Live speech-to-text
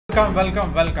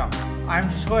Welcome.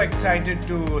 I'm so excited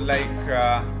to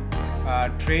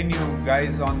train you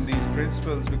guys on these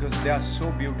principles because they are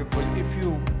so beautiful. If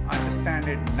you understand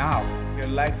it now, your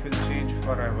life will change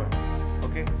forever.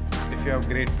 Okay, if you have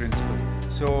great principle.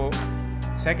 So,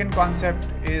 second concept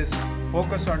is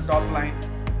focus on top line.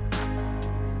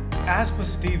 As per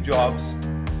Steve Jobs,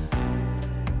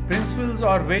 principles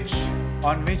on which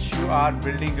you are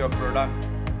building your product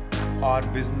or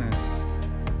business.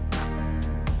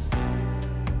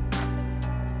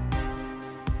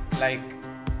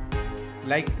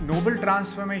 Like Noble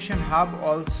Transformation Hub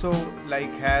also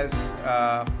has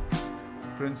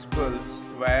principles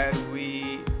where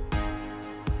we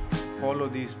follow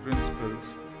these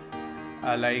principles.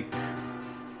 Let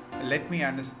me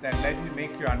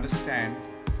make you understand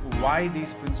why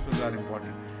these principles are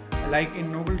important. Like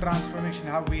in Noble Transformation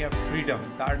Hub, we have freedom.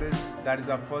 That is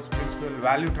our first principle.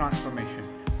 Value transformation,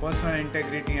 personal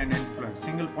integrity and influence,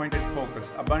 single pointed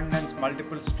focus, abundance,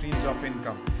 multiple streams of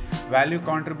income, value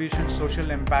contribution, social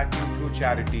impacting through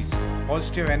charities,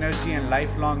 positive energy and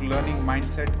lifelong learning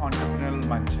mindset, entrepreneurial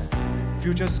mindset,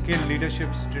 future skill,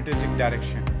 leadership, strategic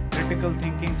direction, critical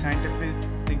thinking, scientific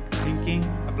thinking,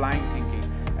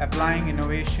 applying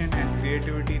innovation and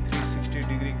creativity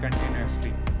 360-degree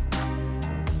continuously.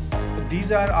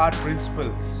 These are our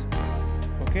principles.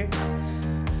 Okay,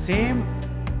 same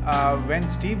when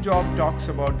Steve Jobs talks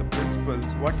about the principles,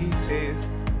 what he says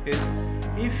is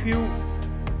if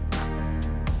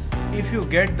you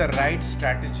get the right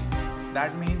strategy,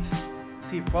 that means,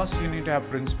 first you need to have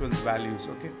principles, values,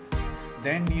 okay,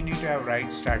 then you need to have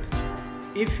right strategy.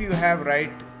 If you have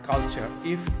right culture,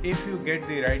 if you get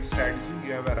the right strategy,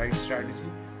 you have a right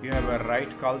strategy, you have a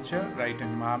right culture, right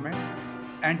environment,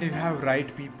 and you have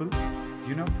right people,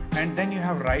 and then you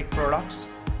have right products,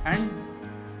 and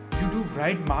you do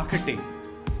right marketing,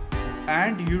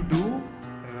 and you do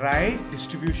right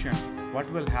distribution. What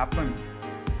will happen?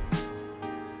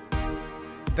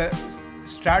 The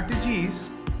strategies,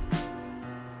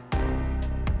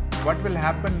 what will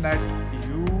happen that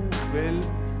you will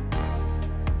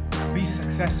be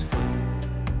successful.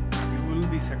 You will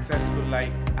be successful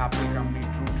like Apple company,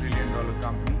 $2 trillion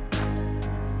company.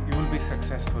 You will be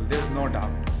successful. There's no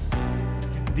doubt.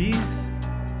 These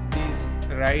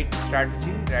right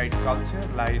strategy, right culture,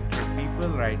 right people,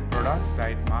 right products,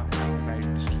 right marketing, right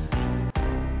distribution.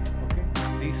 Okay,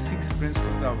 these 6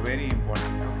 principles are very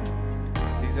important. Okay?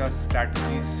 These are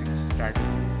strategies, 6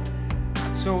 strategies.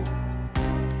 So,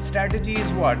 strategy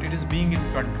is what? It is being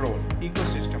in control.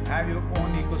 Ecosystem. Have your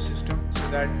own ecosystem so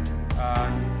that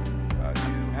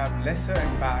you have lesser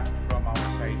impact from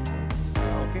outside.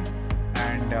 Okay,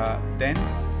 and then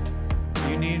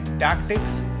you need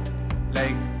tactics.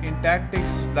 Like in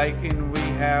tactics, we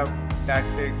have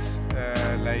tactics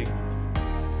like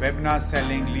webinar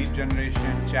selling, lead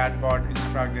generation, chatbot,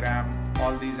 Instagram.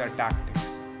 All these are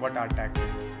tactics. What are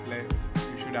tactics?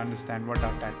 You should understand what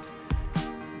are tactics.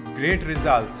 Great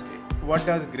results. What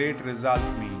does great result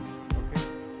mean? Okay,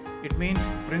 it means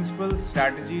principles,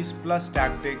 strategies plus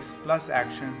tactics plus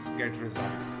actions get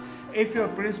results. If your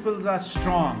principles are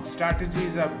strong,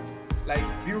 strategies are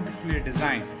beautifully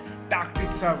designed,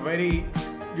 tactics are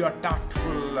you are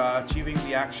tactful, achieving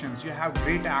the actions, you have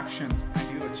great actions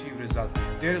and you achieve results.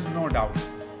 There is no doubt.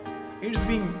 It is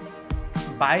being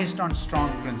biased on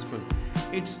strong principle.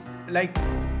 It's like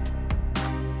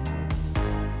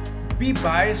be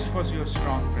biased for your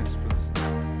strong principles.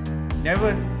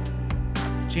 Never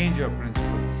change your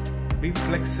principles. Be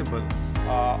flexible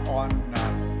on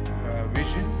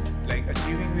vision, like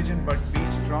achieving vision, but be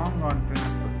strong on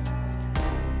principles.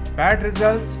 Bad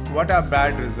results. What are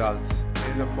bad results?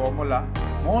 There is a formula.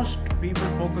 Most people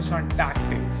focus on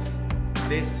tactics.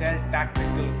 They sell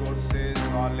tactical courses,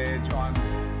 knowledge on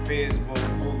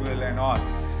Facebook, Google and all.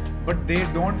 But they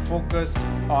don't focus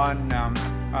on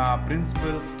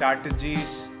principles,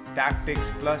 strategies,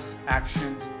 tactics plus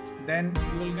actions. Then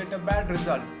you will get a bad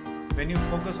result. When you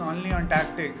focus only on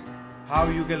tactics, how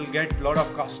you will get a lot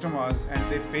of customers and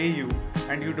they pay you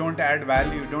and you don't add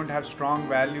value, you don't have strong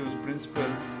values,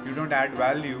 principles, you don't add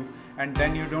value, and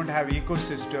then you don't have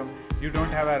ecosystem, you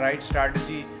don't have a right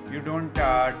strategy, you don't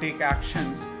take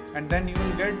actions, and then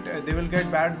they will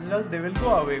get bad results, they will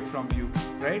go away from you,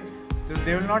 right? So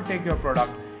they will not take your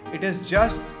product. It is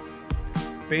just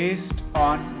based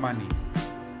on money.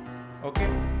 Okay?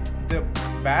 The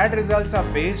bad results are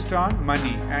based on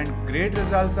money and great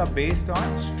results are based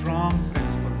on strong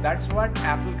principles. That's what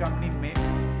Apple company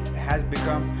has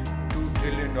become $2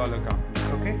 trillion company.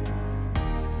 Okay,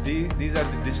 these are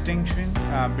the distinction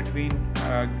between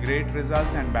great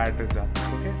results and bad results.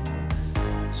 Okay,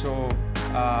 so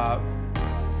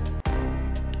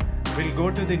we'll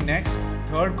go to the next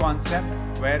third concept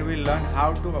where we learn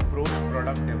how to approach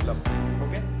product development.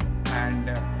 Okay, and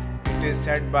it is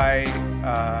said by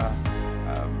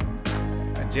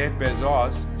Jeff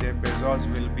Bezos. Jeff Bezos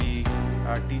will be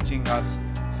teaching us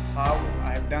how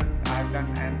I've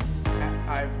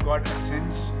got a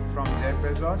sense from Jeff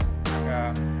Bezos,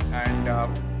 and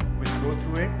we'll go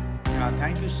through it.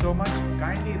 Thank you so much.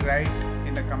 Kindly write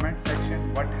in the comment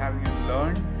section what have you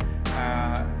learned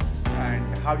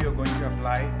and how you're going to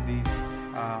apply these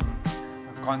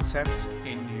concepts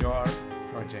in your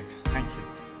projects. Thank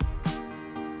you.